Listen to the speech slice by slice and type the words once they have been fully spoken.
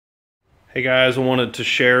Hey guys, I wanted to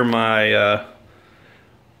share my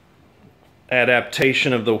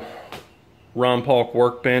adaptation of the Ron Paulk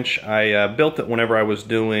workbench. I built it whenever I was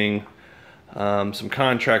doing some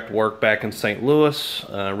contract work back in St. Louis.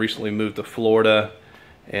 Recently moved to Florida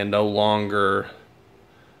and no longer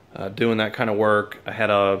doing that kind of work. I had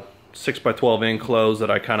a 6x12 enclosed that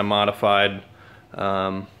I kind of modified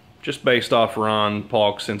just based off Ron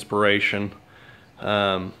Paulk's inspiration.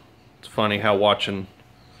 It's funny how watching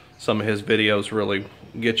some of his videos really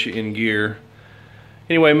get you in gear.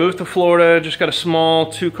 Anyway, moved to Florida, just got a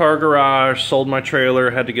small 2-car garage, sold my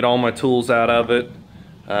trailer, had to get all my tools out of it,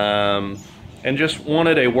 and just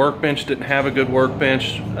wanted a workbench, didn't have a good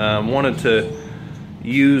workbench, wanted to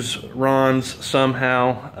use Ron's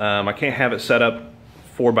somehow. I can't have it set up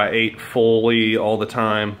 4x8 fully all the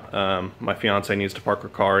time. My fiance needs to park her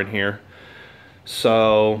car in here.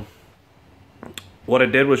 So what I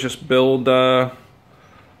did was just build a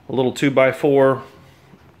little 2x4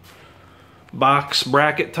 box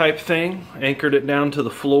bracket type thing, anchored it down to the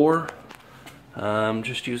floor.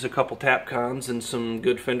 Just use a couple tap cons and some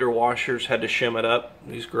good fender washers. Had to shim it up.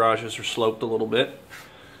 These garages are sloped a little bit.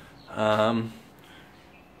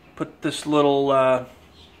 Put this little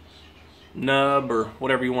nub, or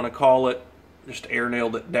whatever you want to call it, just air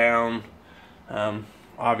nailed it down.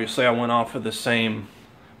 Obviously I went off of the same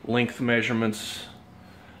length measurements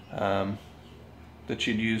that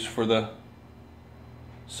you'd use for the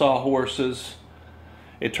sawhorses.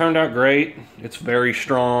 It turned out great. It's very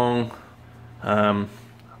strong. I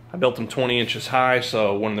built them 20 inches high,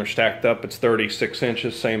 so when they're stacked up it's 36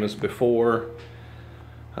 inches, same as before.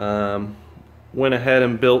 Went ahead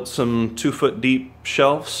and built some 2-foot deep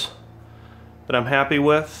shelves that I'm happy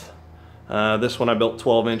with. This one I built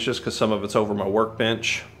 12 inches because some of it's over my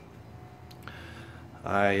workbench.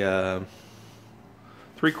 I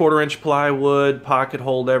 3/4 inch plywood, pocket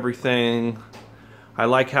hold everything. I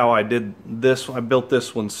like how I did this. I built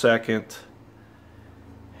this one second,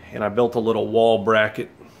 and I built a little wall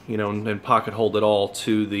bracket, you know, and pocket hold it all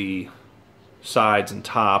to the sides and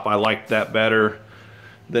top. I liked that better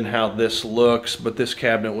than how this looks, but this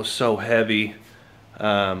cabinet was so heavy.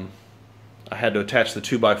 I had to attach the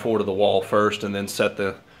 2x4 to the wall first and then set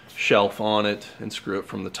the shelf on it and screw it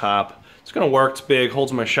from the top. It's gonna work. It's big,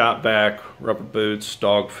 holds my shop back, rubber boots,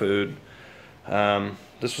 dog food.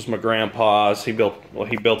 This was my grandpa's. He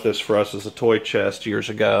built this for us as a toy chest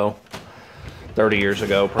years ago, 30 years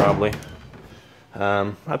ago probably.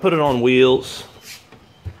 I put it on wheels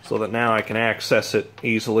so that now I can access it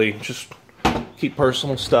easily. Just keep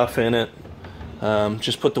personal stuff in it.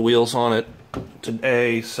 Just put the wheels on it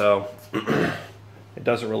today, so it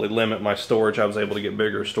doesn't really limit my storage. I was able to get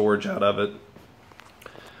bigger storage out of it.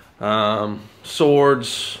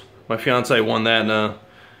 Swords, my fiance won that in a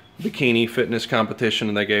bikini fitness competition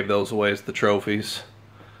and they gave those away as the trophies.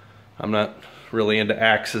 I'm not really into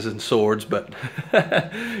axes and swords, but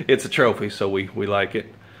it's a trophy, so we like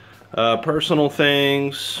it. Personal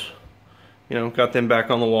things, you know, got them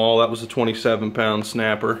back on the wall. That was a 27-pound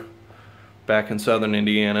snapper back in southern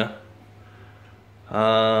Indiana.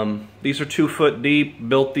 These are 2 foot deep.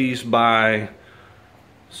 Built these by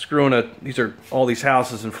screwing all these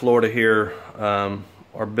houses in Florida here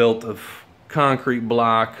are built of concrete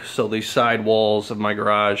block, so these side walls of my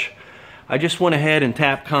garage, I just went ahead and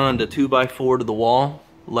tap conned a 2x4 to the wall,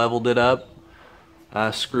 leveled it up,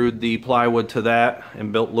 screwed the plywood to that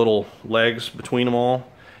and built little legs between them all.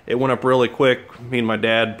 It went up really quick. Me and my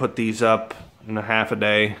dad put these up in a half a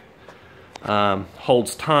day.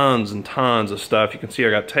 Holds tons and tons of stuff. You can see I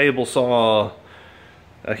got table saw,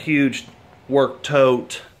 a huge work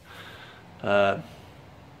tote,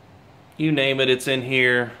 you name it, it's in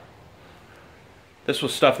here. This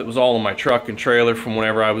was stuff that was all in my truck and trailer from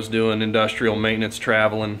whenever I was doing industrial maintenance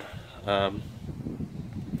traveling. So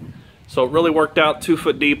it really worked out. 2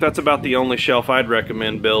 foot deep. That's about the only shelf I'd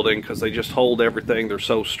recommend building because they just hold everything. They're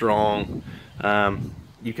so strong.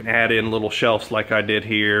 You can add in little shelves like I did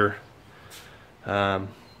here. There's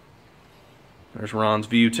Ron's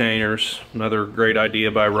Viewtainers, another great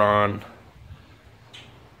idea by Ron.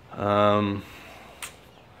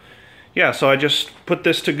 Yeah, so I just put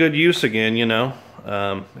this to good use again, you know.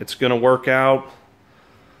 It's gonna work out.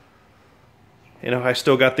 You know, I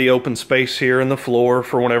still got the open space here in the floor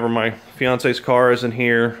for whenever my fiance's car isn't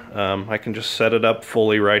here. I can just set it up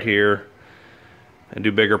fully right here and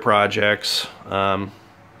do bigger projects. A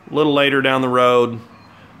little later down the road,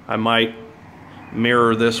 I might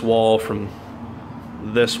mirror this wall from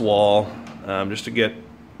this wall just to get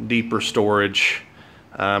deeper storage.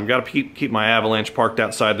 Got to keep my Avalanche parked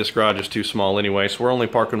outside. This garage is too small anyway, so we're only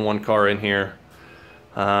parking 1 car in here.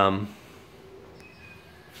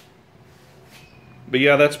 But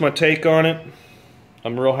yeah, that's my take on it.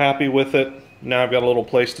 I'm real happy with it. Now I've got a little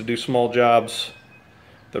place to do small jobs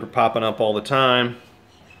that are popping up all the time.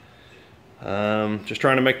 Just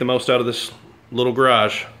trying to make the most out of this little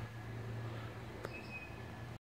garage.